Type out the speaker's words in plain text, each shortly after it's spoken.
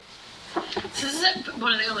This is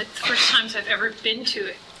one of the first times I've ever been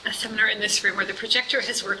to a seminar in this room where the projector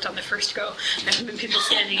has worked on the first go. There have been people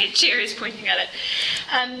standing in chairs pointing at it.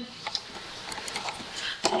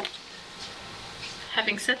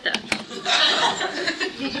 Having said that...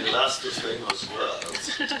 The last famous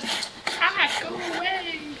words. Go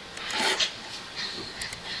away!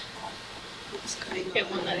 It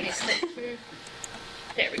won't let me slip through.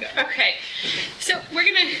 There we go. Okay, so we're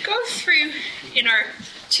going to go through in our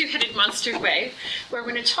two-headed monster way, where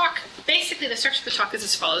we're going to talk, basically the structure of the talk is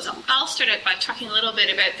as follows. I'll start out by talking a little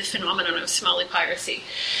bit about the phenomenon of Somali piracy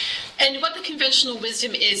and what the conventional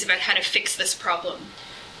wisdom is about how to fix this problem.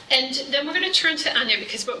 And then we're going to turn to Anya,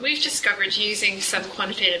 because what we've discovered using some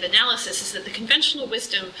quantitative analysis is that the conventional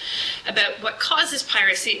wisdom about what causes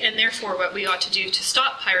piracy, and therefore what we ought to do to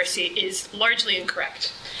stop piracy, is largely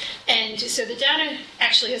incorrect. And so the data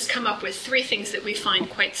actually has come up with three things that we find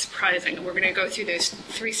quite surprising, and we're going to go through those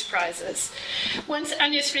three surprises. Once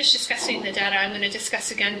Anya's finished discussing the data, I'm going to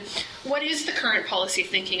discuss again what is the current policy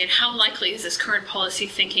thinking, and how likely is this current policy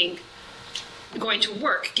thinking going to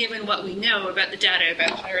work, given what we know about the data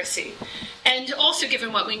about piracy. And also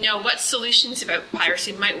given what we know, what solutions about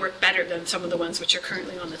piracy might work better than some of the ones which are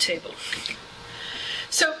currently on the table.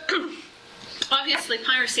 So, obviously,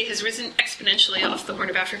 piracy has risen exponentially off the Horn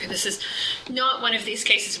of Africa. This is not one of these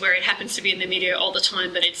cases where it happens to be in the media all the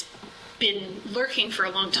time, but it's been lurking for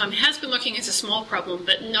a long time. It has been lurking as a small problem,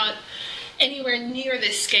 but not anywhere near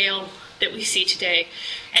this scale that we see today.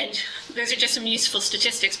 And those are just some useful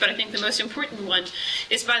statistics, but I think the most important one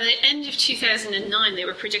is by the end of 2009, they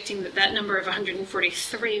were predicting that that number of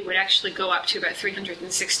 143 would actually go up to about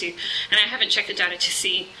 360. And I haven't checked the data to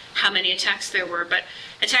see how many attacks there were, but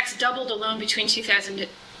attacks doubled alone between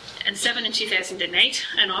 2007 and 2008,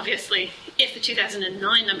 and obviously, if the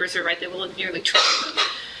 2009 numbers are right, they will have nearly tripled.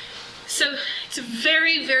 So it's a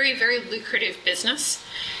very, very, very lucrative business.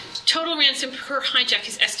 Total ransom per hijack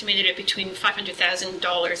is estimated at between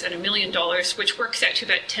 $500,000 and $1 million, which works out to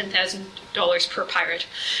about $10,000 per pirate,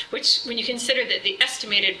 which, when you consider that the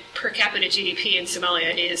estimated per capita GDP in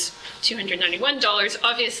Somalia is $291,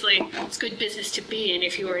 obviously it's good business to be in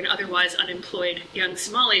if you are an otherwise unemployed young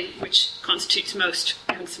Somali, which constitutes most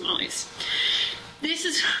young Somalis. This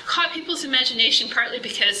has caught people's imagination partly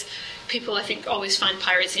because people, I think, always find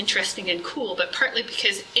pirates interesting and cool, but partly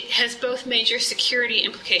because it has both major security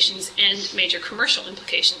implications and major commercial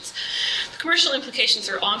implications. The commercial implications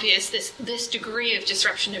are obvious. This degree of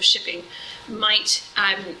disruption of shipping might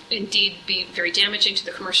indeed be very damaging to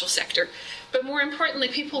the commercial sector. But more importantly,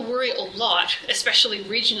 people worry a lot, especially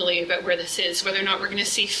regionally, about where this is, whether or not we're going to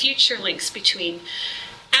see future links between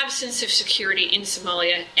absence of security in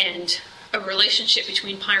Somalia and a relationship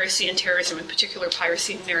between piracy and terrorism, in particular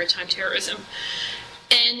piracy and maritime terrorism,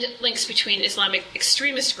 and links between Islamic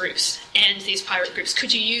extremist groups and these pirate groups.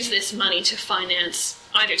 Could you use this money to finance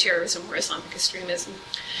either terrorism or Islamic extremism?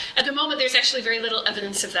 At the moment, there's actually very little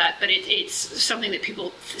evidence of that, but it's something that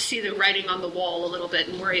people see the writing on the wall a little bit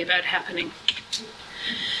and worry about happening.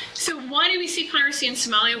 So why do we see piracy in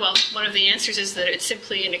Somalia? Well, one of the answers is that it's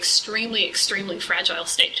simply an extremely, extremely fragile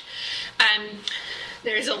state.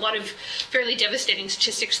 There's a lot of fairly devastating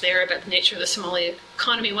statistics there about the nature of the Somali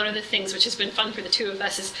economy. One of the things which has been fun for the two of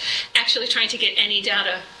us is actually trying to get any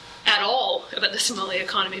data at all about the Somali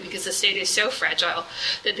economy, because the state is so fragile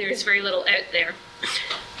that there is very little out there.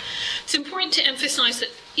 It's important to emphasize that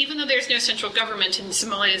even though there's no central government, and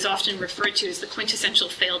Somalia is often referred to as the quintessential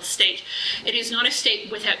failed state, it is not a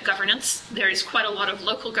state without governance. There is quite a lot of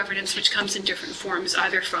local governance which comes in different forms,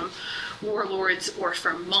 either from warlords or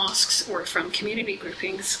from mosques or from community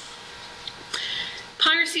groupings.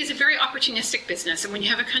 Piracy is a very opportunistic business, and when you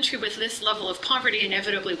have a country with this level of poverty,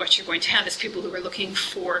 inevitably what you're going to have is people who are looking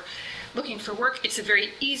for work. It's a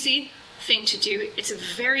very easy thing to do. It's a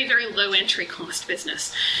very, very low entry cost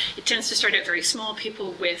business. It tends to start out very small,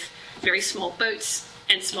 people with very small boats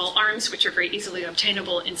and small arms, which are very easily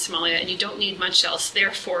obtainable in Somalia, and you don't need much else.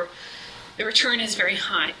 Therefore, the return is very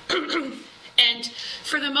high. And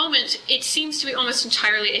for the moment, it seems to be almost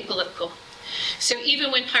entirely apolitical. So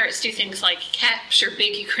even when pirates do things like capture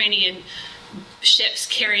big Ukrainian ships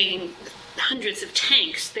carrying hundreds of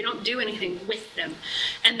tanks, they don't do anything with them.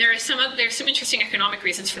 And there's some interesting economic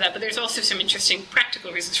reasons for that, but there's also some interesting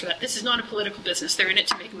practical reasons for that. This is not a political business. They're in it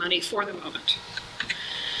to make money for the moment.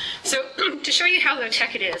 So to show you how low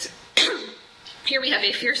tech it is, here we have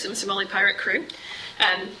a fearsome Somali pirate crew.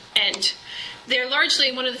 And they're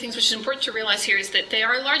largely, one of the things which is important to realize here is that they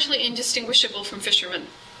are largely indistinguishable from fishermen.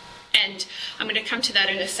 And I'm going to come to that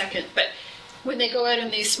in a second. But when they go out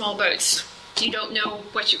in these small boats, you don't know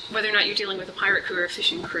whether or not you're dealing with a pirate crew or a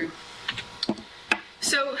fishing crew.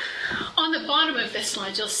 So on the bottom of this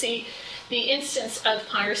slide, you'll see the instance of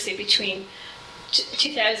piracy between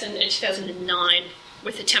 2000 and 2009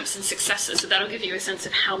 with attempts and successes. So that'll give you a sense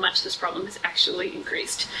of how much this problem has actually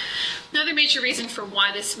increased. Another major reason for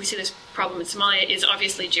why we see this problem in Somalia is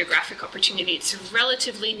obviously geographic opportunity. It's a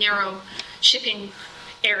relatively narrow shipping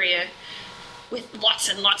area with lots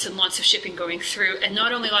and lots and lots of shipping going through, and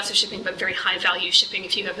not only lots of shipping, but very high value shipping.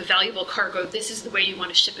 If you have a valuable cargo, this is the way you want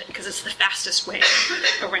to ship it because it's the fastest way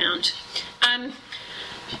around.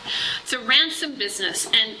 So ransom business,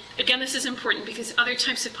 and again, this is important because other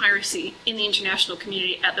types of piracy in the international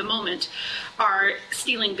community at the moment are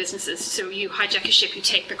stealing businesses. So you hijack a ship, you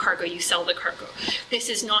take the cargo, you sell the cargo. This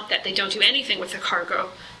is not that they don't do anything with the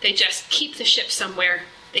cargo. They just keep the ship somewhere,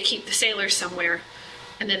 they keep the sailors somewhere,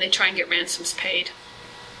 and then they try and get ransoms paid.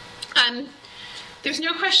 There's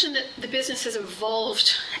no question that the business has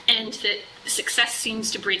evolved and that success seems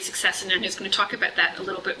to breed success, and Anya's going to talk about that a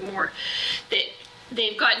little bit more. That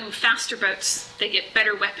they've gotten faster boats, they get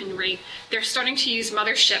better weaponry. They're starting to use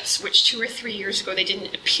motherships, which 2 or 3 years ago they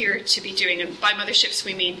didn't appear to be doing. And by motherships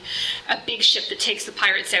we mean a big ship that takes the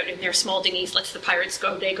pirates out in their small dinghies, lets the pirates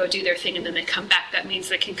go, they go do their thing, and then they come back. That means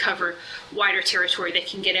they can cover wider territory, they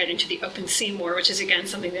can get out into the open sea more, which is again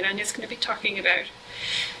something that Anya's going to be talking about.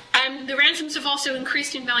 The ransoms have also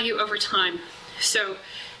increased in value over time, so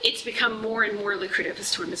it's become more and more lucrative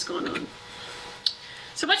as time has gone on.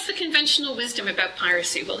 So what's the conventional wisdom about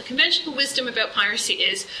piracy? Well, the conventional wisdom about piracy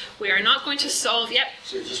is we are not going to solve yet.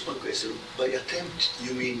 So just one question. By attempt,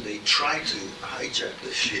 you mean they try to hijack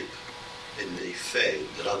the ship and they failed,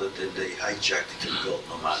 rather than they hijacked it and got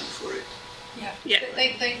no money for it? Yeah.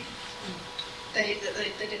 They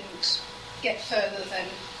didn't get further than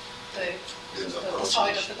the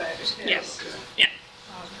side of the boat. Yes. Okay. Yeah.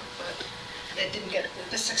 But they didn't get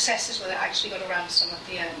the successes where they actually got a ransom at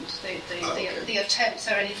the end. The attempts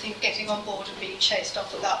or anything getting on board and being chased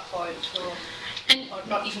off at that point, or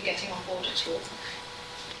not even getting on board at all.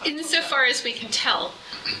 Insofar as we can tell,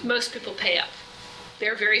 most people pay up.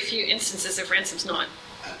 There are very few instances of ransoms not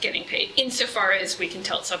getting paid. Insofar as we can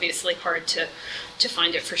tell, it's obviously hard to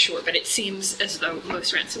find it for sure, but it seems as though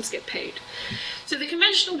most ransoms get paid. So the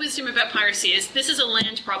conventional wisdom about piracy is this is a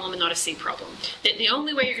land problem and not a sea problem. That the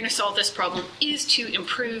only way you're going to solve this problem is to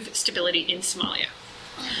improve stability in Somalia.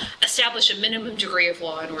 Establish a minimum degree of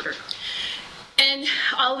law and order. And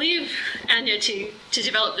I'll leave Anya to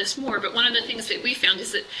develop this more, but one of the things that we found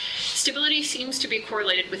is that stability seems to be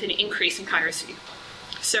correlated with an increase in piracy.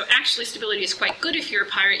 So actually stability is quite good if you're a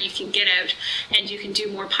pirate. You can get out and you can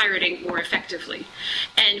do more pirating more effectively.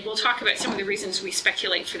 And we'll talk about some of the reasons we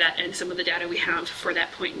speculate for that and some of the data we have for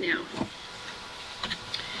that point now.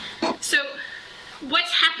 So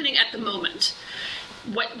what's happening at the moment?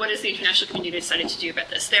 What has the international community decided to do about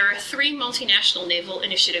this? There are 3 multinational naval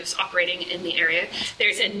initiatives operating in the area.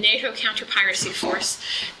 There's a NATO counter-piracy force,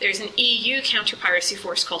 there's an EU counter-piracy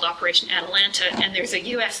force called Operation Atalanta, and there's a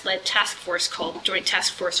US-led task force called Joint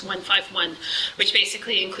Task Force 151, which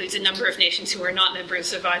basically includes a number of nations who are not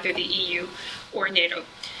members of either the EU or NATO.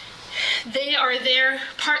 They are there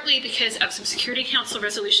partly because of some Security Council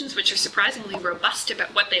resolutions, which are surprisingly robust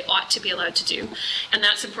about what they ought to be allowed to do, and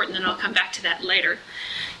that's important, and I'll come back to that later.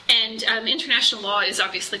 And international law is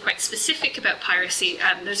obviously quite specific about piracy.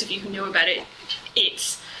 Those of you who know about it,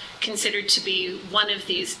 it's considered to be one of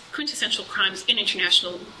these quintessential crimes in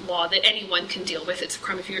international law that anyone can deal with. It's a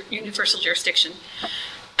crime of universal jurisdiction.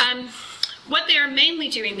 What they are mainly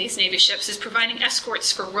doing, these Navy ships, is providing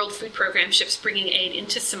escorts for World Food Programme ships bringing aid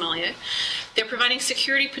into Somalia. They're providing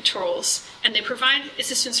security patrols, and they provide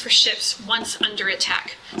assistance for ships once under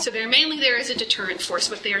attack. So they're mainly there as a deterrent force.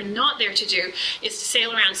 What they are not there to do is to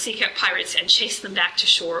sail around, seek out pirates, and chase them back to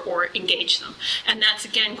shore or engage them. And that's,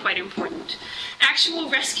 again, quite important. Actual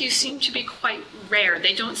rescues seem to be quite rare.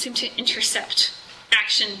 They don't seem to intercept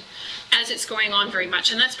action as it's going on very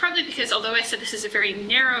much. And that's partly because, although I said this is a very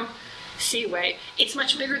narrow seaway, it's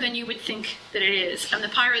much bigger than you would think that it is, and the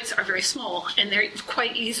pirates are very small, and they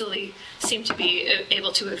quite easily seem to be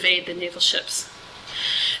able to evade the naval ships.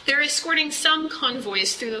 They're escorting some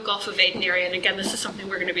convoys through the Gulf of Aden area, and again, this is something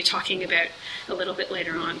we're going to be talking about a little bit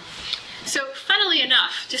later on. So, funnily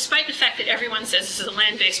enough, despite the fact that everyone says this is a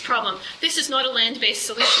land-based problem, this is not a land-based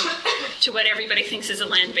solution to what everybody thinks is a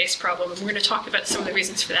land-based problem. And we're going to talk about some of the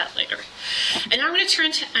reasons for that later. And now I'm going to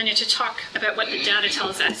turn to Anya to talk about what the data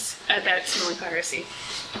tells us about Somali piracy.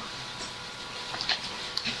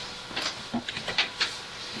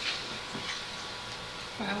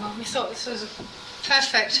 Well, we thought this was a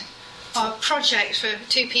perfect project for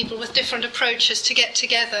 2 people with different approaches to get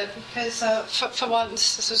together, because for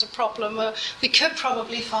once this is a problem we could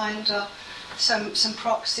probably find some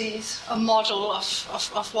proxies, a model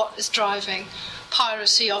of what is driving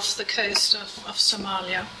piracy off the coast of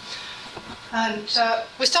Somalia. And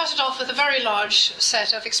we started off with a very large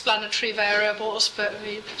set of explanatory variables, but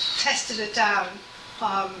we tested it down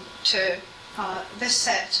to this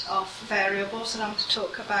set of variables that I'm going to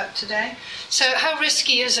talk about today. So how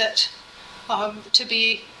risky is it to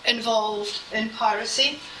be involved in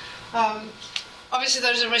piracy? Obviously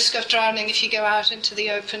there's a risk of drowning if you go out into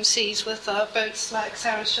the open seas with boats like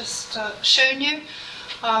Sarah's just shown you.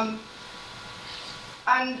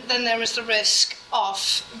 And then there is the risk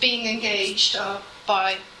of being engaged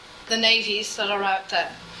by the navies that are out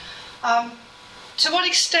there. To what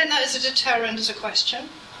extent that is a deterrent is a question.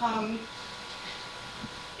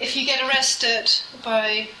 If you get arrested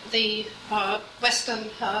by the Western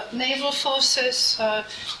naval forces,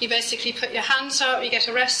 you basically put your hands up, you get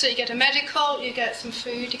arrested, you get a medical, you get some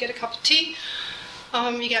food, you get a cup of tea,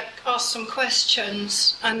 you get asked some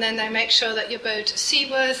questions, and then they make sure that your boat is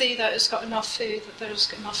seaworthy, that it's got enough food, that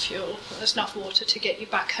there's enough fuel, that there's enough water to get you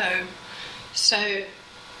back home. So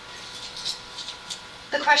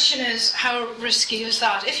the question is, how risky is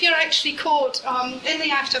that? If you're actually caught in the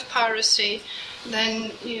act of piracy,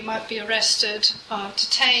 then you might be arrested,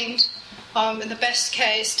 detained, in the best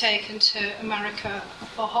case taken to America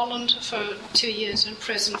or Holland for 2 years in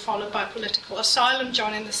prison, followed by political asylum.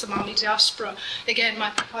 Joining the Somali diaspora, again,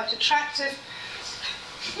 might be quite attractive.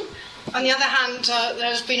 On the other hand,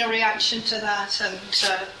 there's been a reaction to that, and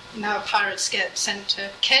now pirates get sent to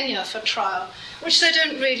Kenya for trial, which they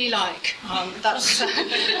don't really like. That's when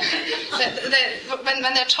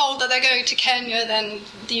they're told that they're going to Kenya, then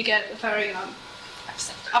you get a very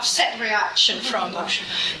upset reaction from them.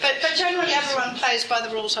 But generally everyone plays by the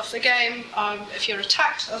rules of the game. If you're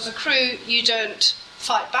attacked as a crew, you don't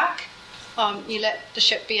fight back. You let the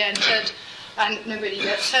ship be entered and nobody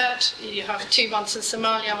gets hurt. You have 2 months in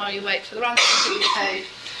Somalia while you wait for the ransom to be paid.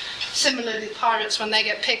 Similarly, pirates, when they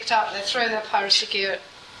get picked up, they throw their piracy gear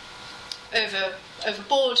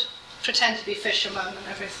overboard, pretend to be fishermen and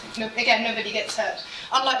everything. Again, nobody gets hurt.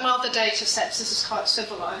 Unlike my other data sets, this is quite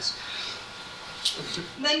civilized.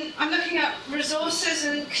 Then I'm looking at resources,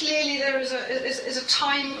 and clearly there is a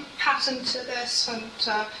time pattern to this, and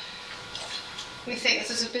we think this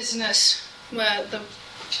is a business where the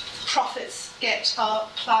profits get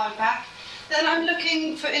ploughed back. Then I'm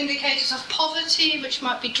looking for indicators of poverty, which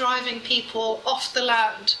might be driving people off the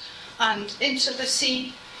land and into the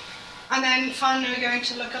sea. And then finally we're going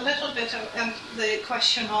to look a little bit at the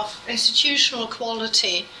question of institutional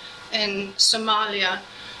quality in Somalia,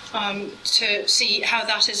 to see how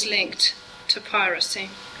that is linked to piracy.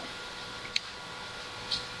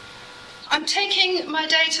 I'm taking my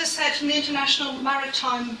data set from the International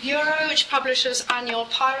Maritime Bureau, which publishes annual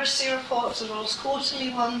piracy reports as well as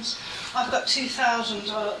quarterly ones. I've got 2000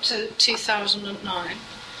 to 2009.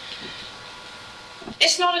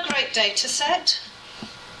 It's not a great data set,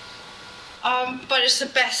 but it's the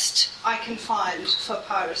best I can find for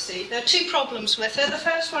piracy. There are 2 problems with it. The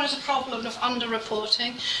first one is a problem of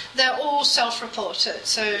underreporting. They're all self-reported,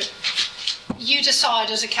 so you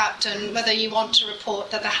decide as a captain whether you want to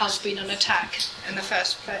report that there has been an attack in the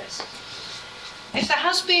first place. If there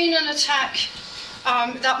has been an attack,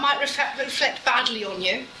 that might reflect badly on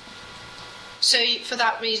you. So for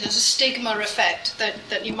that reason, there's a stigma effect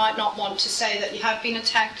that you might not want to say that you have been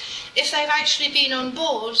attacked. If they've actually been on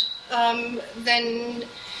board, then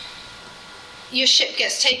your ship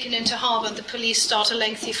gets taken into harbour and the police start a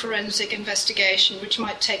lengthy forensic investigation, which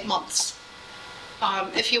might take months.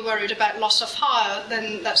 If you're worried about loss of hire,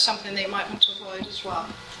 then that's something they might want to avoid as well.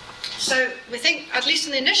 So we think, at least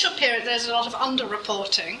in the initial period, there's a lot of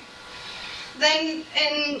underreporting. Then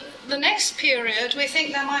in the next period, we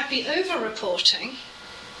think there might be over-reporting,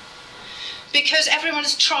 because everyone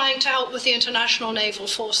is trying to help with the International Naval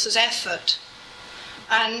Force's effort.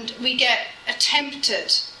 And we get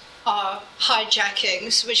attempted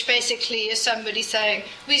hijackings, which basically is somebody saying,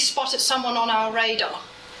 we spotted someone on our radar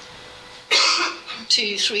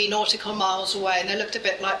 2-3 nautical miles away, and they looked a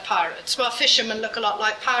bit like pirates. Well, fishermen look a lot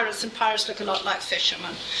like pirates, and pirates look a lot like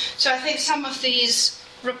fishermen. So I think some of these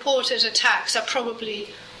reported attacks are probably,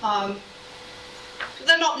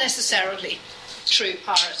 they're not necessarily true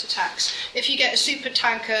pirate attacks. If you get a super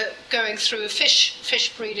tanker going through a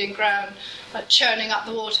fish breeding ground, churning up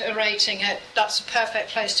the water, aerating it, that's a perfect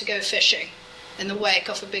place to go fishing in the wake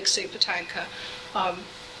of a big super tanker.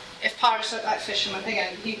 If pirates look like fishermen,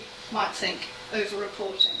 again, you might think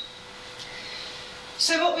over-reporting.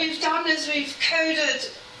 So what we've done is we've coded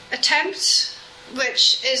attempts,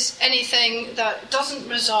 which is anything that doesn't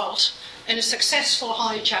result in a successful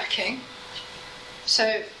hijacking.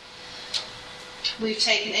 So we've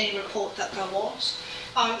taken any report that there was.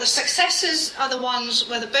 The successes are the ones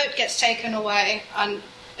where the boat gets taken away and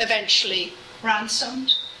eventually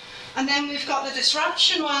ransomed. And then we've got the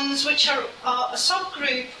disruption ones, which are a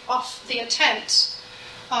subgroup of the attempts,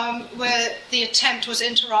 where the attempt was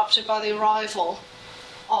interrupted by the arrival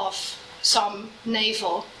of some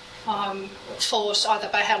naval force, either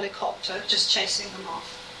by helicopter, just chasing them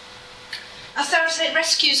off. As Sarah said,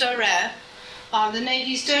 rescues are rare. The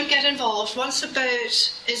navies don't get involved. Once a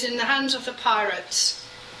boat is in the hands of the pirates,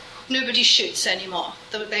 nobody shoots anymore.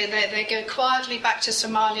 They go quietly back to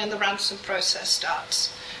Somalia and the ransom process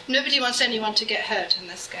starts. Nobody wants anyone to get hurt in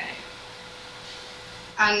this game.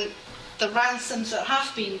 And the ransoms that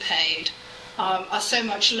have been paid are so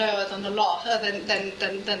much lower than the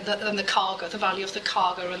than the cargo, the value of the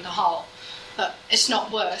cargo and the hull, that it's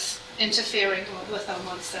not worth interfering with them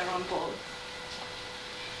once they're on board.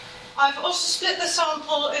 I've also split the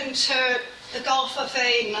sample into the Gulf of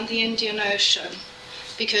Aden and the Indian Ocean,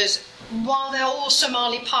 because while they're all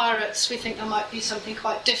Somali pirates, we think there might be something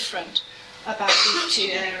quite different about these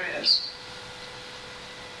two areas.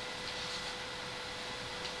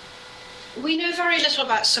 We know very little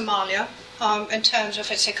about Somalia in terms of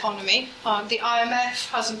its economy. The IMF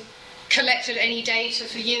hasn't collected any data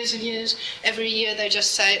for years and years. Every year they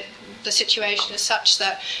just say the situation is such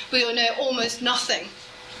that we will know almost nothing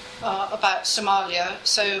about Somalia,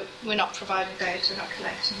 so we're not providing data, not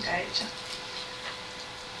collecting data.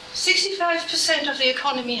 65% of the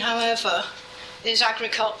economy, however, is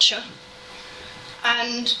agriculture,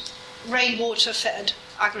 and rainwater-fed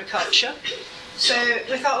agriculture. So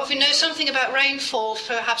we thought if we know something about rainfall,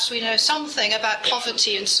 perhaps we know something about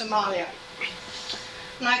poverty in Somalia.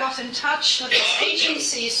 And I got in touch with this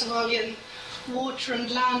agency, Somalian Water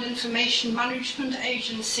and Land Information Management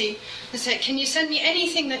Agency, and said, can you send me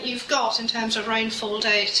anything that you've got in terms of rainfall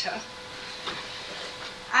data?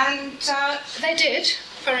 And they did,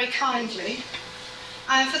 very kindly.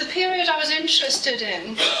 And for the period I was interested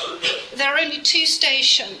in, there are only two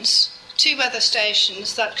weather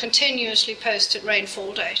stations that continuously posted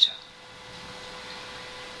rainfall data.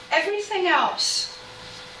 Everything else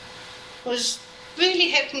was really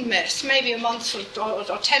hit and miss, maybe a month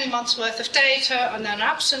or 10 months worth of data, and then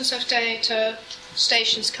absence of data,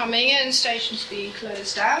 stations coming in, stations being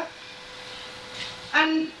closed out.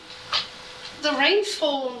 And the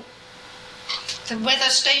rainfall, the weather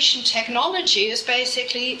station technology is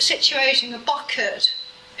basically situating a bucket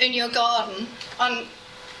in your garden and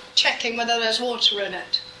checking whether there's water in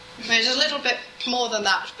it. I mean, there's a little bit more than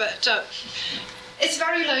that, but it's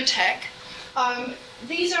very low tech.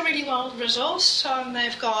 These are really well resourced.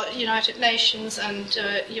 They've got United Nations and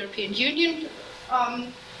European Union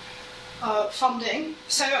funding.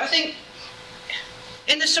 So I think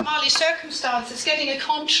in the Somali circumstances, getting a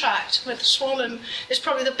contract with Swollen is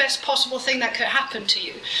probably the best possible thing that could happen to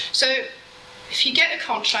you. So if you get a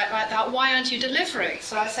contract like that, why aren't you delivering?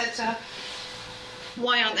 So I said to her,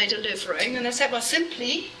 why aren't they delivering? And they said, well,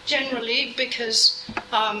 simply, generally, because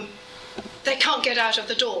they can't get out of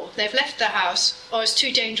the door. They've left their house, or it's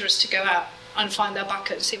too dangerous to go out and find their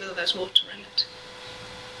bucket and see whether there's water in it.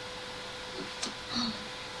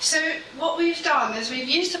 So what we've done is we've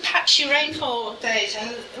used the patchy rainfall data,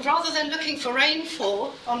 and rather than looking for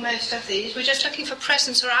rainfall on most of these, we're just looking for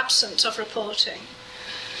presence or absence of reporting.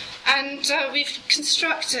 And we've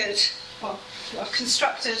constructed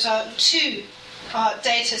two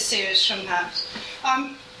data series from that.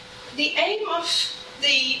 The aim of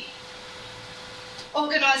the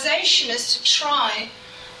organisation is to try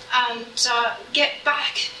and get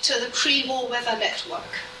back to the pre-war weather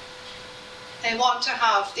network. They want to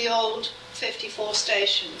have the old 54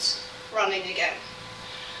 stations running again.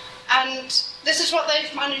 And this is what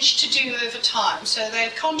they've managed to do over time. So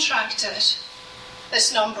they've contracted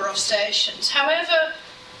this number of stations. However,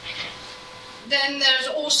 then there's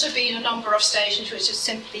also been a number of stations which just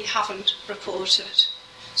simply haven't reported.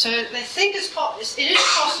 So they think it is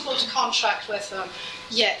possible to contract with them,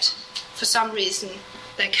 yet for some reason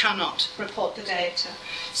they cannot report the data.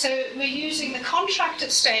 So we're using the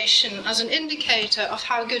contracted station as an indicator of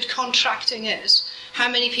how good contracting is, how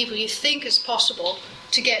many people you think is possible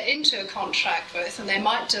to get into a contract with, and they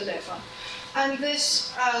might deliver. And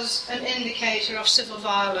this as an indicator of civil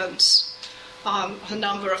violence, the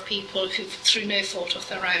number of people who, through no fault of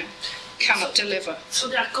their own, cannot deliver. So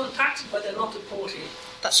they are contracted, but they're not reporting.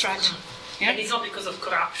 That's right. Yeah. And it's not because of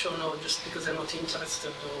corruption or just because they're not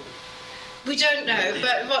interested or... We don't know,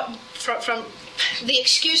 but what, from the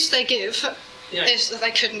excuse they give is that they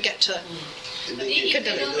couldn't get to. If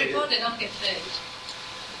they don't report, they don't get paid.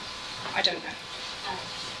 I don't know.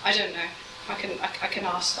 I don't know. I can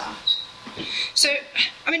ask that. So,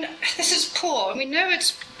 I mean, this is poor. We know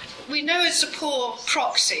it's a poor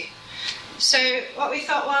proxy. So what we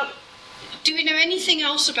thought, well, do we know anything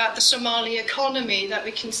else about the Somali economy that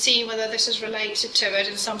we can see whether this is related to it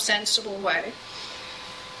in some sensible way?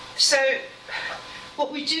 So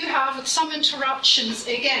what we do have with some interruptions,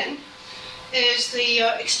 again, is the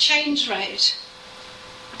exchange rate,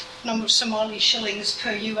 number of Somali shillings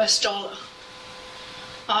per US dollar,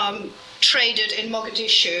 traded in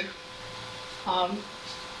Mogadishu,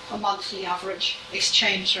 a monthly average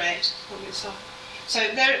exchange rate. So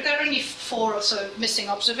there are only 4 or so missing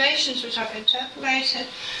observations which I've interpolated.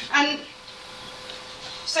 And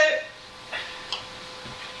so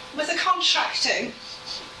with the contracting,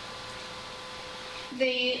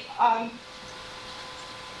 the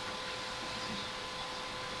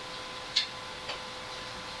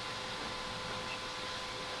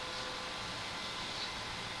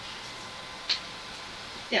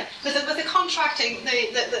with the contracting,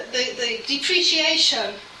 the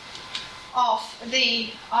depreciation of the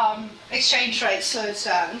exchange rate slows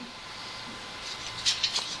down.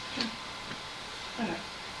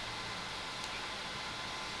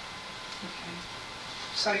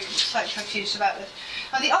 Sorry, I'm slightly confused about this.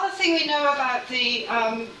 The other thing we know about the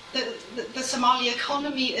Somali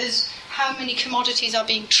economy is how many commodities are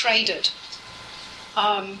being traded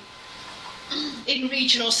in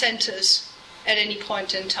regional centres at any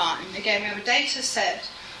point in time. Again, we have a data set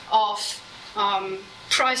of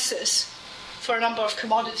prices for a number of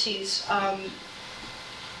commodities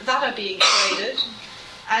that are being traded,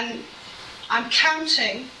 and I'm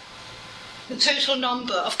counting the total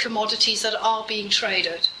number of commodities that are being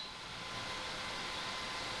traded.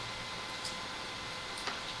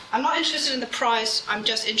 I'm not interested in the price, I'm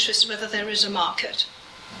just interested whether there is a market.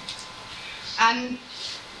 And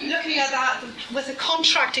looking at that with the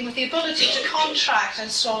contracting, with the ability to contract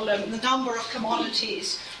and so on, the number of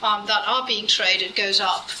commodities that are being traded goes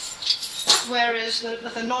up. Whereas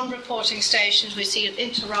with the non-reporting stations, we see an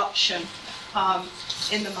interruption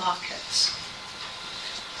in the markets.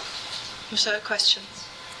 Was there a question?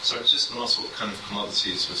 So I was just going to ask what kind of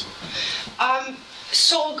commodities we're talking about.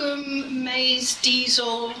 Sorghum, maize,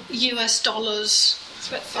 diesel, US dollars,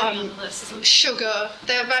 sugar.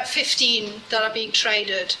 There are about 15 that are being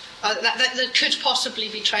traded, that could possibly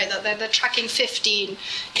be traded. They're tracking 15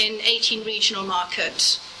 in 18 regional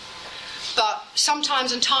markets. But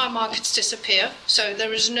sometimes entire markets disappear, so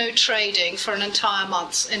there is no trading for an entire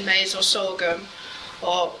month in maize or sorghum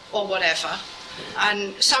or whatever.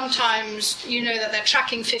 And sometimes you know that they're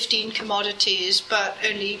tracking 15 commodities, but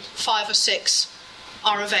only 5 or 6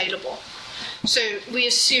 are available. So we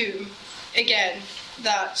assume, again,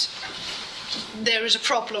 that there is a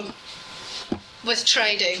problem with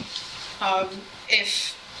trading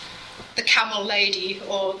if the camel lady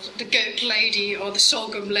or the goat lady or the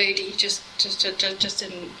sorghum lady just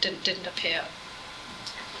didn't appear.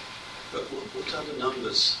 But what are the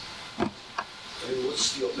numbers? I mean,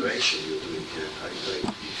 what's the operation you're doing here?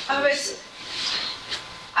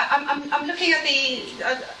 I'm looking at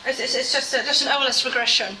it's just an OLS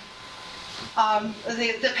regression.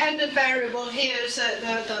 The dependent variable here is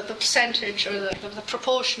the percentage or the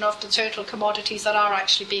proportion of the total commodities that are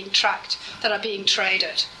actually being tracked, that are being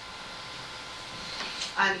traded.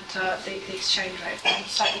 And the exchange rate. I'm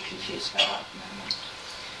slightly confused about that at the moment.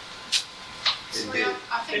 So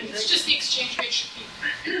I think it's just the exchange rate should be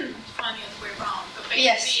defined the other way around. But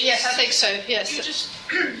Yes, I think so. Yes. You're just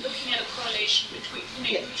looking at a correlation between.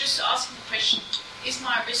 You're just asking the question: is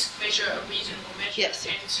my risk measure a reasonable measure? Yes.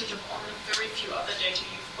 And sort of on the very few other data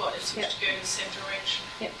you've got, it seems to go in the same direction.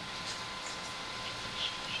 Yeah.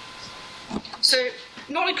 So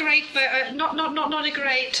not a great, not a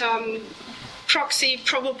great. Proxy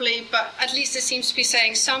probably, but at least it seems to be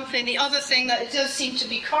saying something. The other thing that it does seem to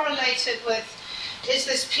be correlated with is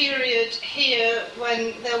this period here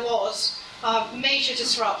when there was major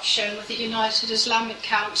disruption with the United Islamic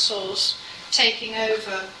Councils taking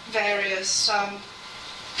over various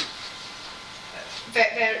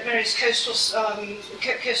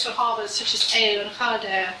coastal harbours such as Ail and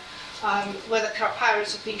Khader, where the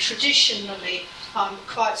pirates have been traditionally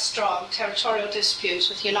quite strong territorial disputes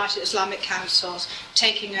with United Islamic Councils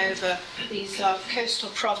taking over these coastal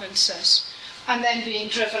provinces and then being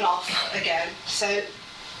driven off again. So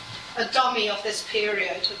a dummy of this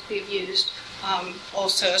period we've used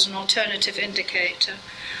also as an alternative indicator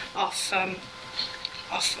of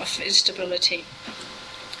instability.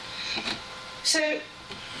 So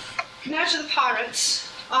now to the pirates.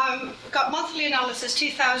 Got monthly analysis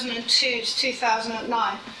 2002 to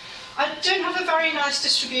 2009. I don't have a very nice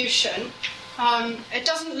distribution, It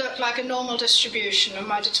doesn't look like a normal distribution of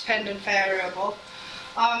my dependent variable.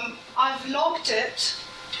 I've logged it,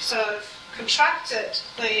 so I've contracted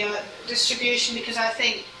the distribution because I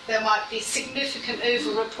think there might be significant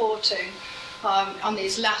over-reporting on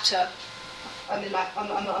these latter, on the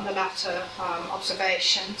latter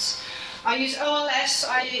observations. I use OLS.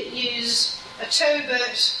 I use a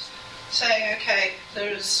Tobit, saying, okay,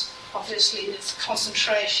 there is obviously this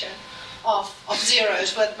concentration of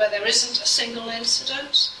zeros where there isn't a single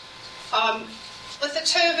incident. With the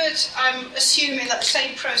Tobit, I'm assuming that the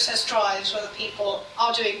same process drives whether people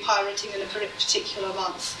are doing pirating in a particular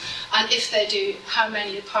month, and if they do, how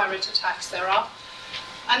many pirate attacks there are.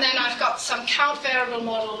 And then I've got some count variable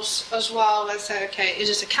models as well. I say, okay, it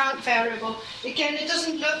is a count variable. Again, it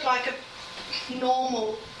doesn't look like a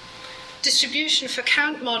normal distribution for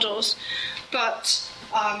count models, but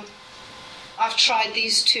I've tried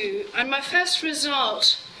these two. And my first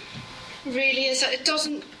result really is that it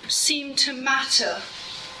doesn't seem to matter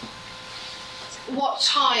what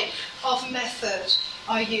type of method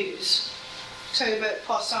I use. Tobit,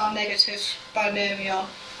 Poisson, negative, binomial,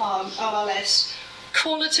 OLS.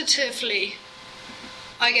 Qualitatively,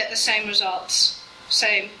 I get the same results.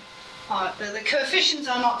 Same. The coefficients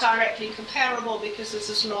are not directly comparable because this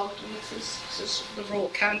is logged and this is the raw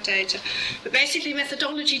count data. But basically,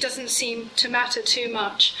 methodology doesn't seem to matter too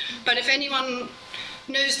much. But if anyone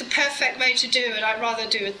knows the perfect way to do it, I'd rather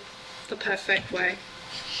do it the perfect way.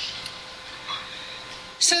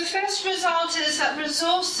 So the first result is that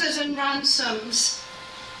resources and ransoms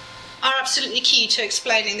are absolutely key to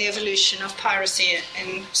explaining the evolution of piracy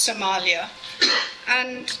in Somalia.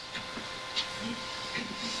 And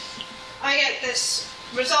I get this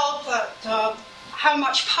result that how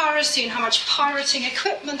much piracy and how much pirating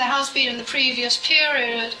equipment there has been in the previous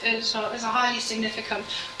period is a highly significant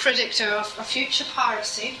predictor of future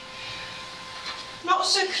piracy. Not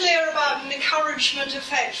so clear about an encouragement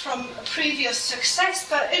effect from a previous success,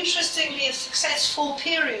 but interestingly, a success 4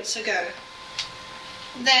 periods ago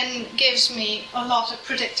then gives me a lot of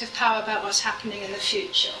predictive power about what's happening in the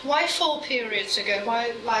future. Why 4 periods ago?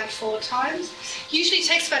 Why like 4 times? Usually it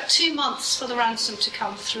takes about 2 months for the ransom to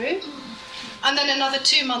come through, and then another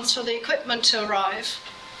 2 months for the equipment to arrive,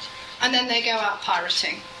 and then they go out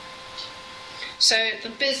pirating. So the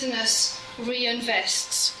business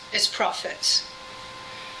reinvests its profits.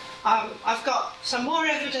 I've got some more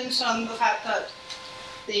evidence on the fact that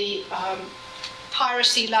the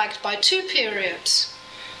piracy lagged by 2 periods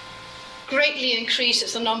greatly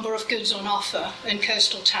increases the number of goods on offer in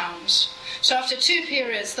coastal towns. So after 2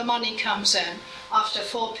 periods, the money comes in. After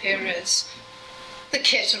 4 periods, the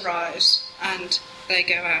kit arrives and they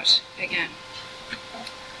go out again.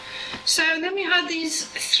 So then we had these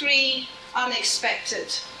 3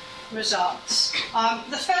 unexpected results.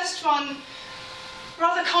 The first one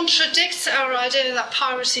rather contradicts our idea that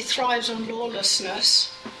piracy thrives on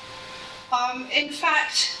lawlessness. In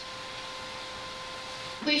fact,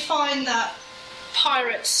 we find that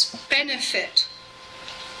pirates benefit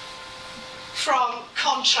from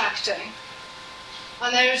contracting,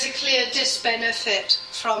 and there is a clear disbenefit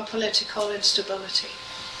from political instability.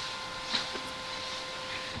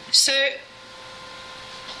 So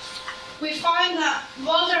we find that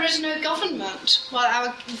while there is no government, well,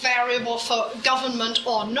 our variable for government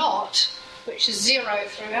or not, which is 0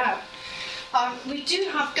 throughout, we do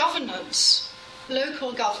have governance,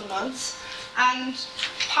 local governance, and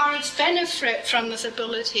pirates benefit from this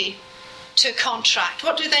ability to contract.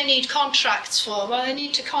 What do they need contracts for? Well, they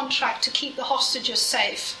need to contract to keep the hostages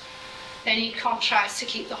safe. They need contracts to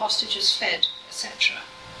keep the hostages fed, etc.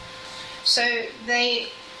 So they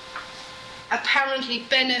apparently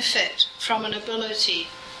benefit from an ability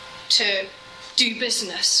to do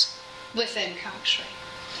business within country.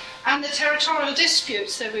 And the territorial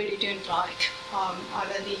disputes they really don't like,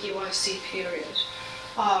 either the UIC period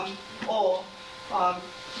or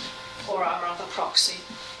our other proxy.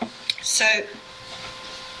 So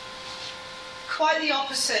quite the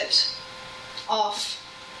opposite of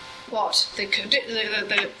what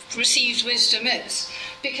the received wisdom is.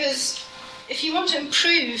 Because if you want to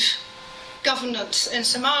improve governance in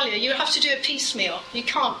Somalia, you have to do it piecemeal. You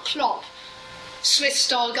can't plop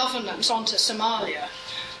Swiss-style governance onto Somalia.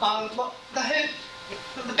 What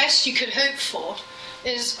the best you could hope for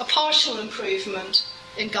is a partial improvement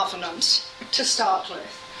in governance to start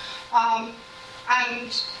with.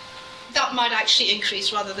 And that might actually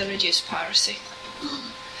increase rather than reduce piracy.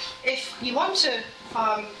 If you want to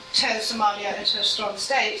turn Somalia into a strong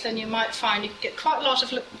state, then you might find you get quite a lot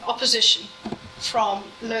of opposition from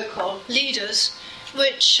local leaders,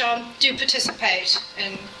 which do participate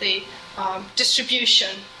in the distribution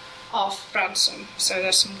of ransom. So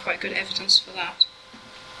there's some quite good evidence for that.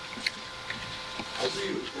 How do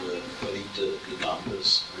you read the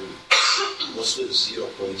numbers? What's the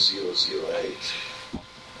 0.008?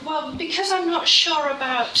 Well, because I'm not sure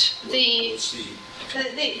about that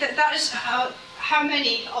is how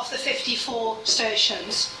many of the 54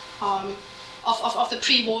 stations of the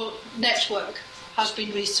pre-war network has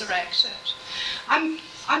been resurrected. I'm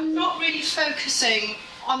not really focusing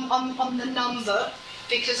on the number,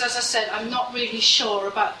 because, as I said, I'm not really sure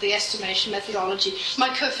about the estimation methodology. My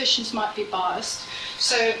coefficients might be biased.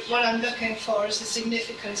 So what I'm looking for is the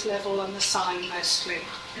significance level on the sign, mostly.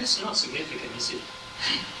 It's not significant, is it?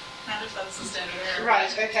 Not if that's the standard error.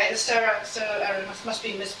 Right, okay, the standard error must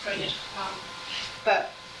be misprinted.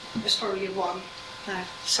 But it's probably a 1. No,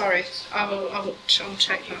 sorry, I will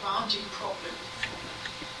check that. Rounding problem.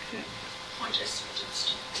 Point estimate and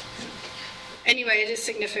stuff. Anyway, it is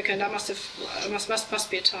significant. That must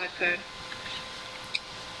be a typo.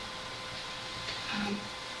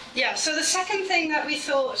 So the second thing that we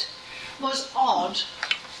thought was odd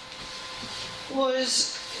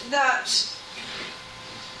was that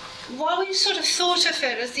while we sort of thought of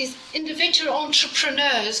it as these individual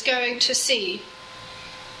entrepreneurs going to sea,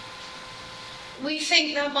 we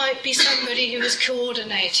think there might be somebody who is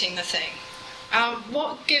coordinating the thing.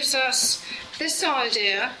 What gives us this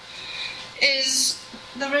idea is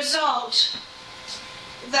the result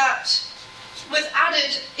that with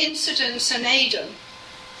added incidents in Aden,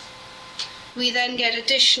 we then get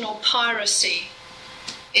additional piracy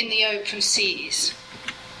in the open seas.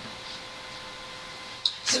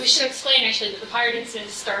 So we should explain actually that the pirate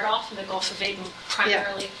incidents start off in the Gulf of Aden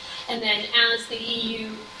primarily, and then as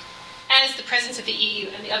the presence of the EU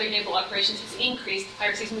and the other naval operations has increased,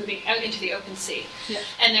 piracy is moving out into the open sea. Yeah.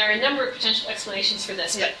 And there are a number of potential explanations for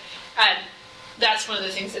this, but that's one of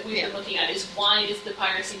the things that we've been looking at is why is the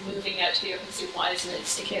piracy moving out to the open sea? Why isn't it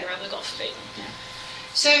sticking around the Gulf of Aden? Yeah.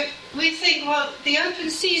 So we think, well, the open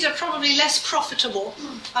seas are probably less profitable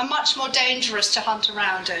and much more dangerous to hunt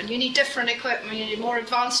around in. You need different equipment, you need more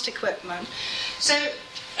advanced equipment. So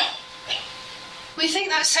we think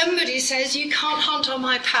that somebody says, you can't hunt on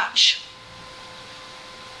my patch.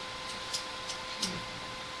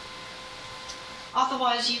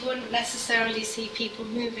 Otherwise, you wouldn't necessarily see people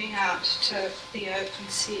moving out to the open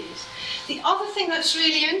seas. The other thing that's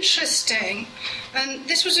really interesting, and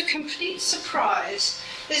this was a complete surprise,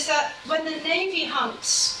 is that when the Navy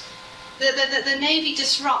hunts, the Navy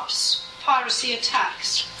disrupts piracy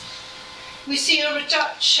attacks, we see a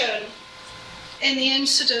reduction in the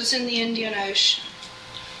incidents in the Indian Ocean.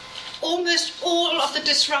 Almost all of the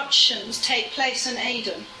disruptions take place in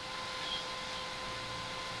Aden.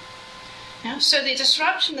 So the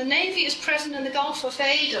disruption, the Navy is present in the Gulf of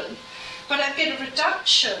Aden, but I get a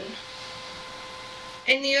reduction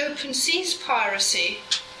in the open seas piracy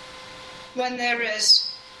when there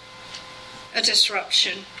is a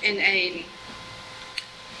disruption in Aden.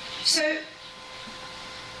 So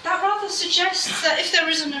that rather suggests that if there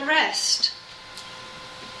is an arrest,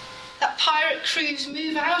 that pirate crews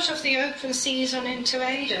move out of the open seas and into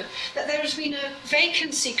Aden, that there has been a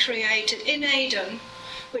vacancy created in Aden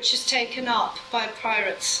which is taken up by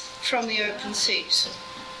pirates from the open seas.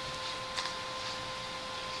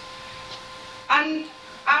 And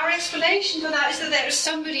our explanation for that is that there is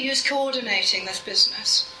somebody who's coordinating this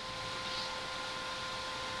business.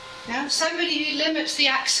 Somebody who limits the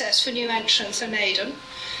access for new entrants in Aden,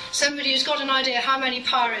 somebody who's got an idea how many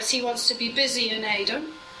pirates he wants to be busy in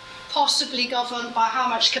Aden, possibly governed by how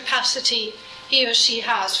much capacity he or she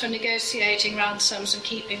has for negotiating ransoms and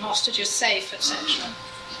keeping hostages safe, etc.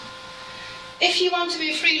 If you want to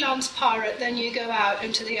be a freelance pirate, then you go out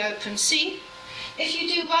into the open sea. If you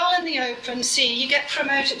do well in the open sea, you get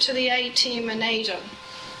promoted to the A team in Aden,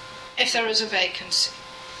 if there is a vacancy.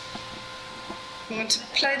 I want to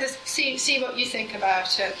play this, see what you think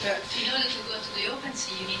about it. But in order to go to the open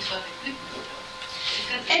sea, you need to have equipment.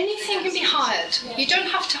 Anything can be hired. Yeah. You don't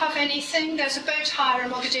have to have anything. There's a boat hire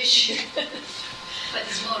in Mogadishu. But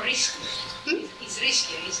it's more risky. It's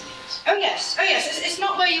riskier, isn't it? Oh yes. It's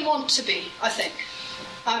not where you want to be, I think.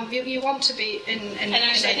 You want to be in and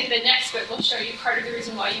actually, I think the next bit will show you part of the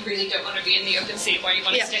reason why you really don't want to be in the open sea, why you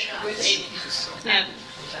want to stick with Aden.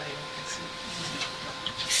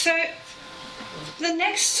 So the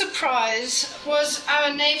next surprise was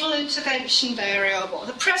our naval intervention variable.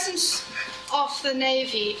 The presence of the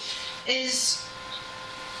Navy is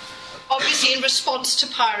obviously in response to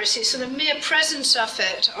piracy, so the mere presence of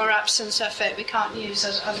it or absence of it we can't use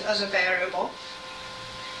as a variable.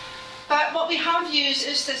 But what we have used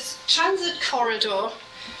is this transit corridor,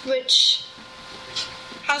 which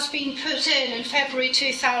has been put in February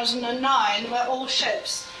 2009, where all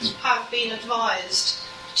ships have been advised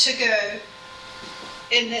to go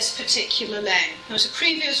in this particular lane. There was a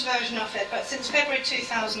previous version of it, but since February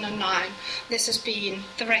 2009, this has been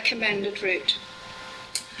the recommended route.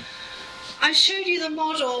 I showed you the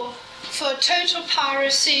model for total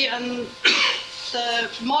piracy, and the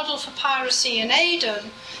model for piracy in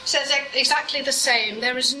Aden says exactly the same.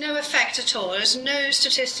 There is no effect at all. There is no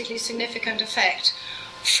statistically significant effect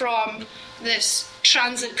from this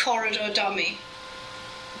transit corridor dummy.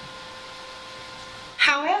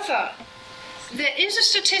 However, there is a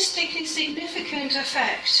statistically significant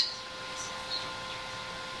effect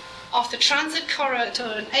of the transit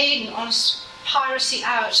corridor in Aden on piracy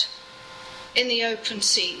out in the open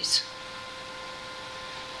seas.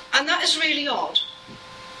 And that is really odd.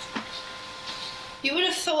 You would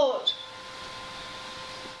have thought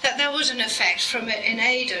that there was an effect from it in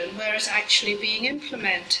Aden, where it's actually being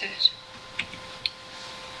implemented.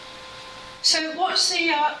 So what's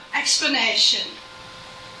the explanation?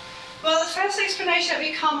 Well, the first explanation that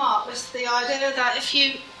we come up is the idea that if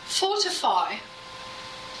you fortify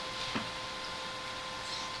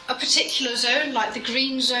a particular zone, like the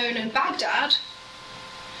Green Zone in Baghdad,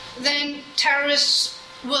 then terrorists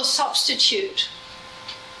will substitute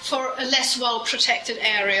for a less well-protected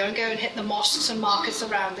area and go and hit the mosques and markets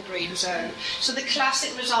around the Green Zone. So the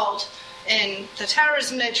classic result in the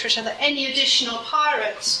terrorism literature that any additional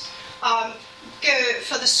pirates go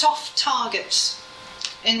for the soft targets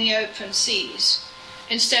in the open seas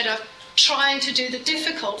instead of trying to do the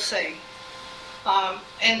difficult thing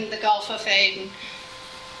in the Gulf of Aden,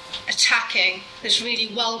 attacking this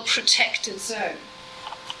really well-protected zone.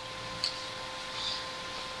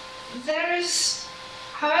 There is,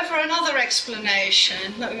 however, another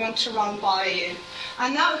explanation that we want to run by you,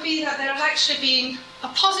 and that would be that there has actually been a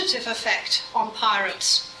positive effect on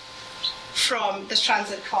pirates from this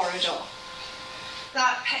transit corridor.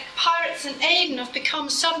 That pirates in Aden have become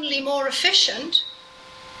suddenly more efficient,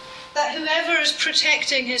 that whoever is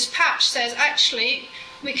protecting his patch says, actually,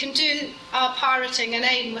 we can do our pirating in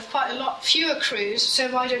Aden with quite a lot fewer crews, so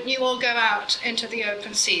why don't you all go out into the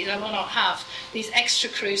open seas? I will not have these extra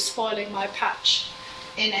crews spoiling my patch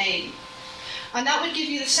in Aden. And that would give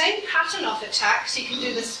you the same pattern of attacks. You can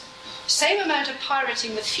do the same amount of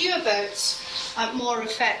pirating with fewer boats, more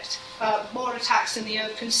attacks in the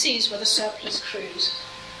open seas where the surplus crews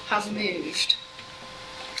have moved.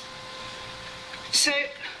 So,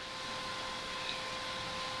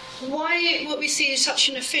 why would we see such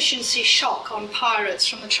an efficiency shock on pirates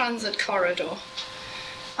from the transit corridor?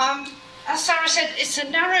 As Sarah said, it's a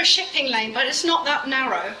narrow shipping lane, but it's not that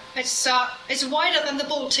narrow. It's wider than the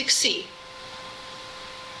Baltic Sea.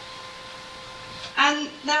 And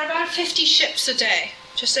there are about 50 ships a day,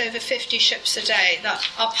 just over 50 ships a day that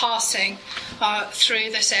are passing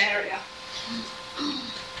through this area.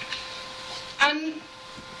 And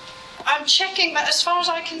I'm checking, but as far as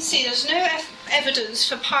I can see, there's no evidence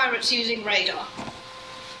for pirates using radar.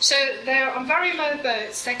 So they're on very low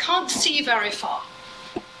boats, they can't see very far.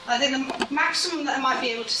 I think the maximum that they might be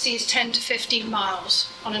able to see is 10 to 15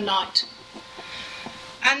 miles on a night.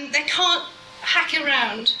 And they can't hack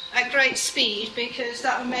around at great speed because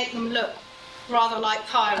that would make them look rather like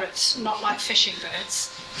pirates, not like fishing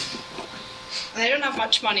boats. They don't have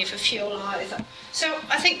much money for fuel either. So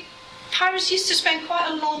I think pirates used to spend quite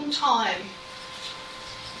a long time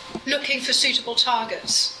looking for suitable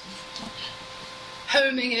targets,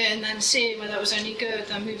 homing in and seeing whether it was any good,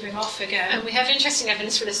 then moving off again. And we have interesting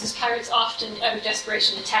evidence for this because pirates often, out of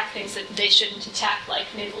desperation, attack things that they shouldn't attack, like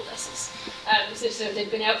naval vessels. So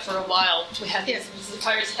they've been out for a while. We have these instances of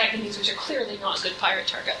pirates attacking things which are clearly not good pirate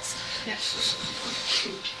targets. Yeah.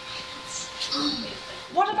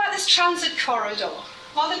 What about this transit corridor?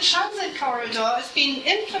 Well, the transit corridor has been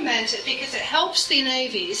implemented because it helps the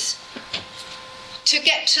navies to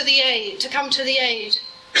get to the aid, to come to the aid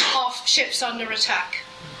of ships under attack.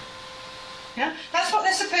 Yeah? That's what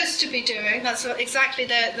they're supposed to be doing. That's exactly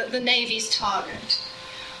the Navy's target.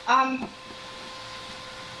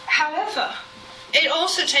 However, it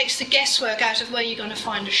also takes the guesswork out of where you're going to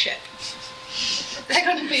find a ship. They're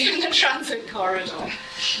going to be in the transit corridor.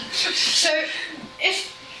 So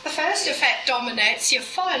if the first effect dominates, you're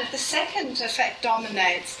fine. If the second effect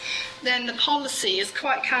dominates, then the policy is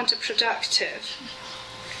quite counterproductive.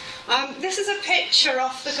 This is a picture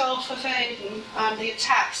of the Gulf of Aden and the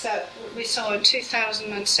attacks that we saw in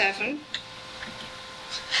 2007.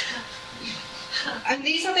 And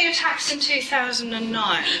these are the attacks in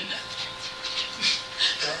 2009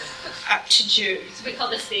 up to June. So we call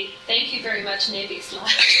this the "Thank you very much, Navy" slide.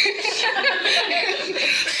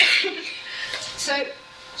 So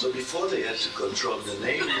So before they had to control the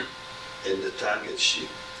name and the target ship.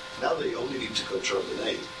 Now they only need to control the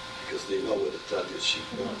name because they know where the target ship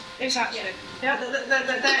is. Exactly. Yeah,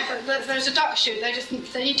 there's a dark shoot.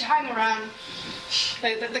 They need to hang around.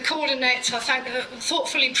 The coordinates are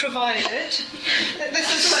thoughtfully provided.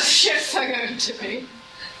 This is what the ships are going to be.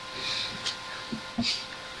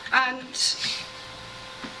 And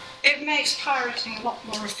it makes pirating a lot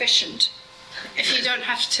more efficient if you don't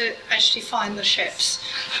have to actually find the ships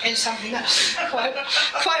in something that's quite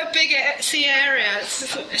a big sea area.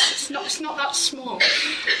 It's not that small.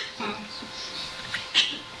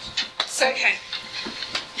 Okay.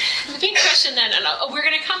 The big question then, and we're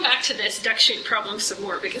going to come back to this duck shoot problem some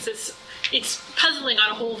more because it's puzzling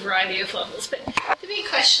on a whole variety of levels. But the big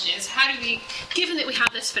question is, how do we, given that we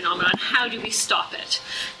have this phenomenon, how do we stop it?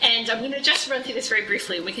 And I'm going to just run through this very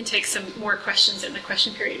briefly, and we can take some more questions in the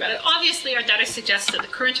question period about it. Obviously, our data suggests that the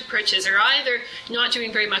current approaches are either not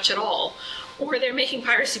doing very much at all, or they're making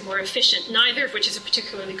piracy more efficient, neither of which is a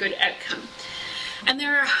particularly good outcome. And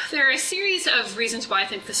there are a series of reasons why I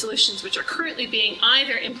think the solutions which are currently being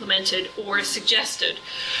either implemented or suggested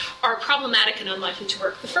are problematic and unlikely to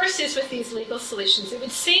work. The first is with these legal solutions. It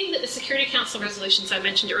would seem that the Security Council resolutions I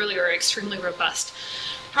mentioned earlier are extremely robust.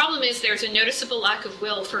 The problem is there's a noticeable lack of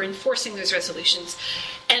will for enforcing those resolutions,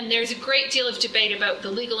 and there's a great deal of debate about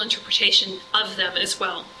the legal interpretation of them as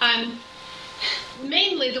well.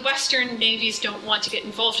 Mainly, the Western navies don't want to get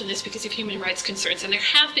involved in this because of human rights concerns, and there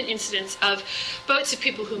have been incidents of boats of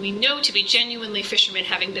people whom we know to be genuinely fishermen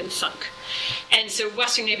having been sunk. And so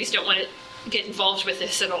Western navies don't want to get involved with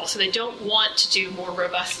this at all, so they don't want to do more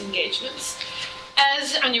robust engagements.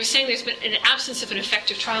 As Anya was saying, there's been an absence of an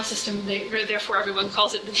effective trial system, therefore everyone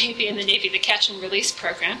calls it the Navy the catch and release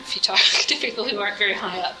program, if you talk to people who aren't very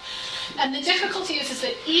high up. And the difficulty is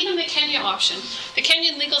that even the Kenya option, the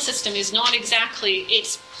Kenyan legal system is not exactly,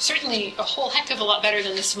 it's certainly a whole heck of a lot better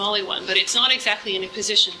than the Somali one, but it's not exactly in a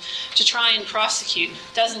position to try and prosecute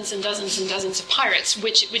dozens and dozens and dozens of pirates,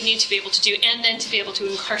 which it would need to be able to do, and then to be able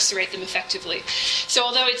to incarcerate them effectively. So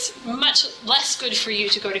although it's much less good for you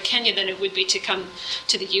to go to Kenya than it would be to come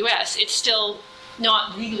to the US, it's still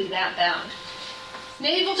not really that bad.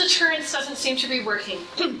 Naval deterrence doesn't seem to be working.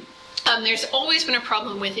 There's always been a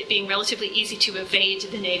problem with it being relatively easy to evade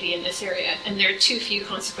the Navy in this area, and there are too few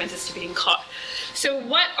consequences to being caught. So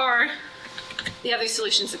what are the other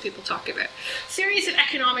solutions that people talk about? A series of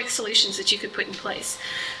economic solutions that you could put in place.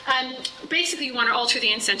 Basically, you want to alter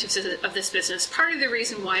the incentives of this business. Part of the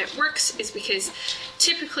reason why it works is because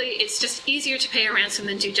typically it's just easier to pay a ransom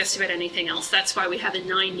than do just about anything else. That's why we have a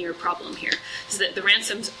 9-year problem here, is that the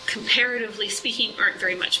ransoms, comparatively speaking, aren't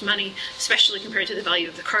very much money, especially compared to the value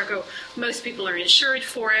of the cargo. Most people are insured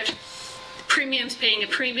for it. Paying a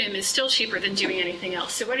premium is still cheaper than doing anything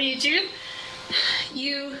else. So what do?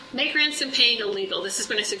 You make ransom paying illegal. This has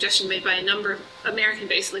been a suggestion made by a number of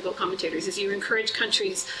American-based legal commentators, is you encourage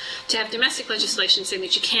countries to have domestic legislation saying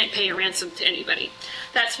that you can't pay a ransom to anybody.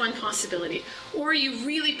 That's one possibility. Or you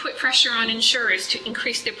really put pressure on insurers to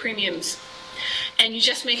increase their premiums. And you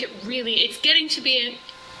just make it really, it's getting to be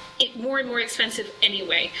more and more expensive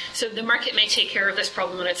anyway. So the market may take care of this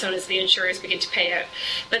problem on its own as the insurers begin to pay out.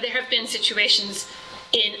 But there have been situations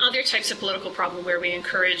in other types of political problem where we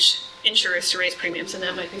encourage insurers to raise premiums, and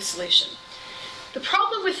that might be a solution. The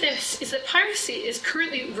problem with this is that piracy is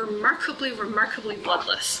currently remarkably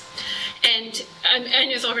bloodless. And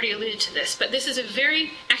Anya's already alluded to this, but this is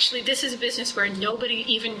this is a business where nobody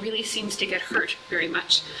even really seems to get hurt very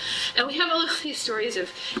much. And we have all of these stories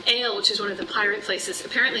of Ale, which is one of the pirate places,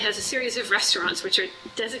 apparently has a series of restaurants which are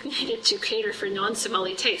designated to cater for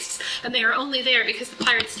non-Somali tastes, and they are only there because the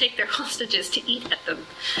pirates take their hostages to eat at them.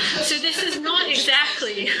 So this is not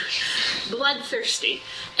exactly bloodthirsty.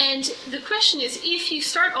 And the question is, if you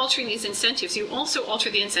start altering these incentives, you also alter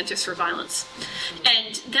the incentives for violence.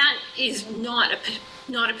 And that is not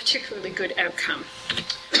a particularly good outcome.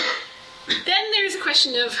 Then there's a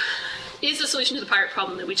question of, is the solution to the pirate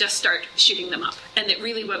problem that we just start shooting them up, and that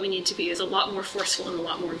really what we need to be is a lot more forceful and a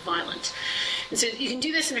lot more violent. And so you can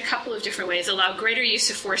do this in a couple of different ways. Allow greater use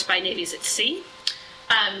of force by navies at sea,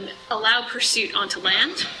 allow pursuit onto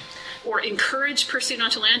land, or encourage pursuit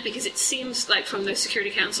onto land, because it seems like from the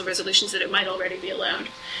Security Council resolutions that it might already be allowed.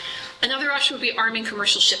 Another option would be arming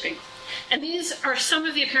commercial shipping. And these are some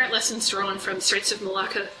of the apparent lessons drawn from Straits of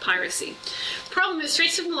Malacca piracy. The problem is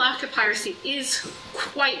Straits of Malacca piracy is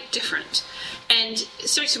quite different. And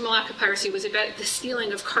Straits of Malacca piracy was about the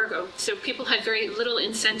stealing of cargo. So people had very little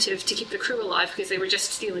incentive to keep the crew alive because they were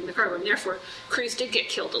just stealing the cargo. And therefore, crews did get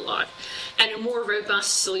killed a lot. And a more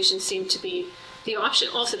robust solution seemed to be the option.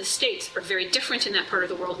 Also, the states are very different in that part of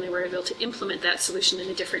the world, and they were able to implement that solution in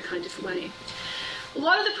a different kind of way. A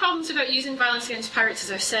lot of the problems about using violence against pirates,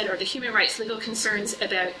 as I've said, are the human rights legal concerns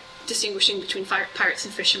about distinguishing between pirates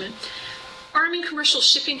and fishermen. Arming commercial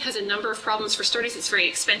shipping has a number of problems. For starters, it's very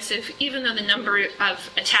expensive. Even though the number of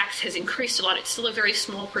attacks has increased a lot, it's still a very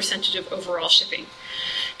small percentage of overall shipping.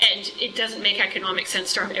 And it doesn't make economic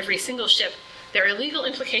sense to arm every single ship. There are legal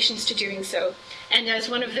implications to doing so. And as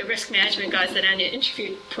one of the risk management guys that Anya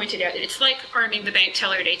interviewed pointed out, it's like arming the bank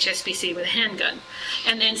teller at HSBC with a handgun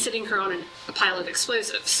and then sitting her on a pile of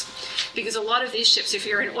explosives. Because a lot of these ships, if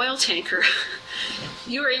you're an oil tanker,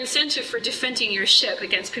 your incentive for defending your ship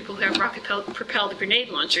against people who have rocket-propelled grenade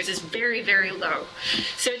launchers is very, very low.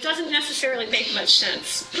 So it doesn't necessarily make much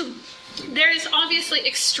sense. There is obviously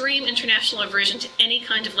extreme international aversion to any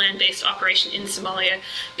kind of land-based operation in Somalia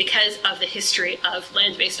because of the history of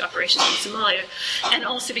land-based operations in Somalia, and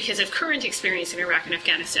also because of current experience in Iraq and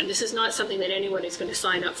Afghanistan. This is not something that anyone is going to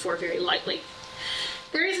sign up for very lightly.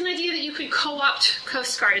 There is an idea that you could co-opt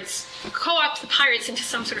coast guards, co-opt the pirates into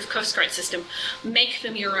some sort of coast guard system, make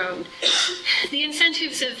them your own. The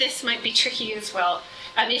incentives of this might be tricky as well.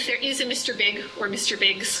 If there is a Mr. Big or Mr.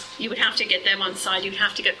 Biggs, you would have to get them on side. You'd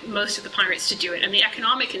have to get most of the pirates to do it. And the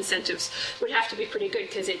economic incentives would have to be pretty good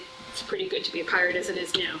because it's pretty good to be a pirate as it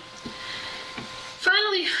is now.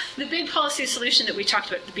 Finally, the big policy solution that we talked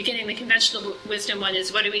about at the beginning, the conventional wisdom one,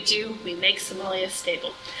 is what do? We make Somalia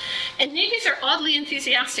stable. And navies are oddly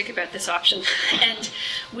enthusiastic about this option. And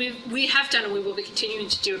we have done, and we will be continuing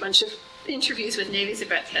to do a bunch of interviews with navies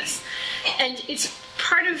about this. And it's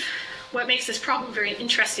part of what makes this problem very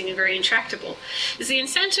interesting and very intractable is the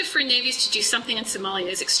incentive for navies to do something in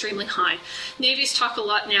Somalia is extremely high. Navies talk a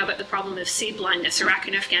lot now about the problem of sea blindness. Iraq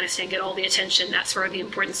and Afghanistan get all the attention. That's where the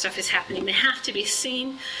important stuff is happening. They have to be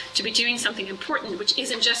seen to be doing something important, which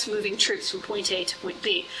isn't just moving troops from point A to point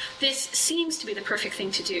B. This seems to be the perfect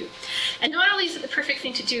thing to do. And not only is it the perfect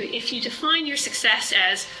thing to do, if you define your success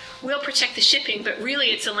as, we'll protect the shipping, but really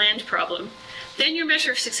it's a land problem, then your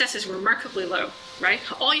measure of success is remarkably low, right?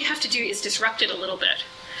 All you have to do is disrupt it a little bit.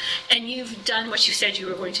 And you've done what you said you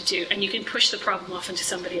were going to do, and you can push the problem off onto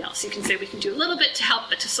somebody else. You can say, we can do a little bit to help,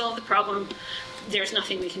 but to solve the problem, there's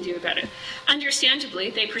nothing we can do about it. Understandably,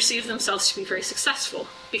 they perceive themselves to be very successful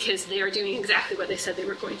because they are doing exactly what they said they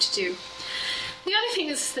were going to do. The other thing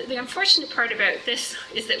is that the unfortunate part about this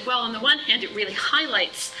is that, well, on the one hand, it really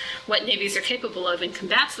highlights what navies are capable of and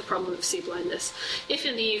combats the problem of sea blindness. If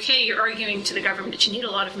in the UK you're arguing to the government that you need a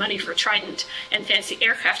lot of money for Trident and fancy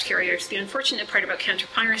aircraft carriers, the unfortunate part about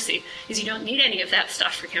counter-piracy is you don't need any of that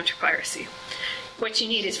stuff for counter-piracy. What you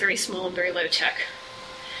need is very small and very low tech.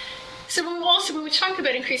 So when we talk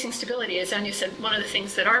about increasing stability, as Anya said, one of the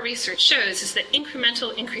things that our research shows is that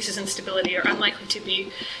incremental increases in stability are unlikely to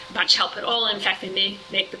be much help at all. In fact, they may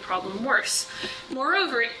make the problem worse.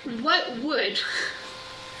 Moreover, what would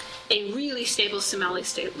a really stable Somali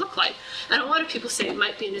state look like? And a lot of people say it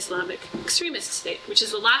might be an Islamic extremist state, which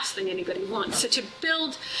is the last thing anybody wants. So to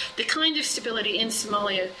build the kind of stability in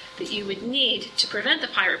Somalia that you would need to prevent the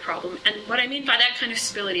pirate problem, and what I mean by that kind of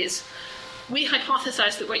stability is, we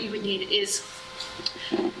hypothesize that what you would need is,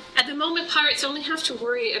 at the moment, pirates only have to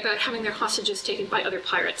worry about having their hostages taken by other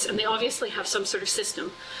pirates, and they obviously have some sort of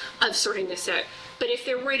system of sorting this out. But if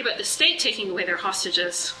they're worried about the state taking away their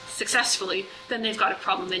hostages successfully, then they've got a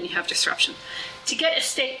problem, then you have disruption. To get a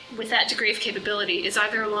state with that degree of capability is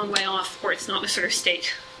either a long way off, or it's not the sort of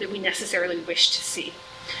state that we necessarily wish to see.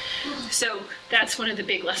 So that's one of the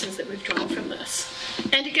big lessons that we've drawn from this.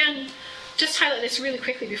 And again, just highlight this really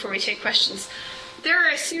quickly before we take questions. There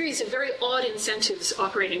are a series of very odd incentives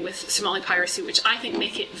operating with Somali piracy, which I think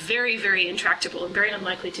make it very, very intractable and very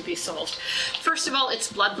unlikely to be solved. First of all,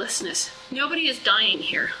 it's bloodlessness. Nobody is dying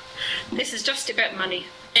here. This is just about money,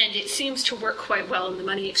 and it seems to work quite well, and the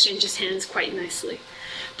money exchanges hands quite nicely.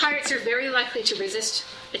 Pirates are very likely to resist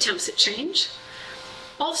attempts at change.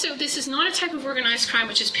 Also, this is not a type of organized crime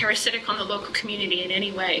which is parasitic on the local community in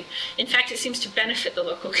any way. In fact, it seems to benefit the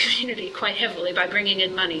local community quite heavily by bringing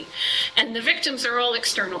in money. And the victims are all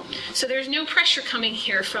external. So there's no pressure coming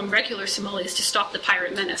here from regular Somalis to stop the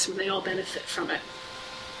pirate menace, and they all benefit from it.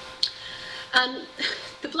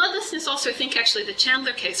 The bloodlessness also, I think, actually, the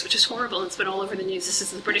Chandler case, which is horrible and it's been all over the news. This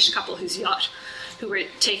is the British couple who were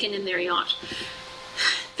taken in their yacht.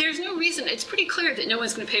 There's no reason, it's pretty clear that no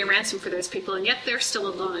one's going to pay a ransom for those people, and yet they're still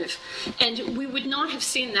alive. And we would not have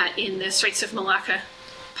seen that in the Straits of Malacca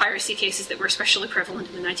piracy cases that were especially prevalent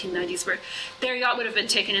in the 1990s, where their yacht would have been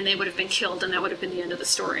taken and they would have been killed, and that would have been the end of the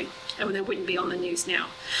story, and they wouldn't be on the news now.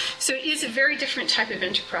 So it is a very different type of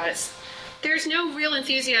enterprise. There's no real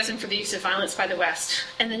enthusiasm for the use of violence by the West,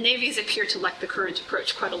 and the navies appear to like the current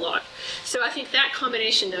approach quite a lot. So I think that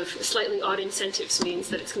combination of slightly odd incentives means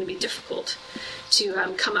that it's going to be difficult to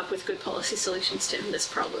come up with good policy solutions to end this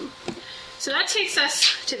problem. So that takes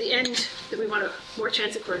us to the end. That we want more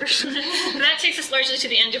transit corridors. That takes us largely to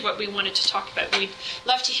the end of what we wanted to talk about. We'd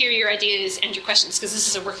love to hear your ideas and your questions, because this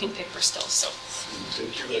is a working paper still. So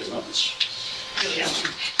thank you very much.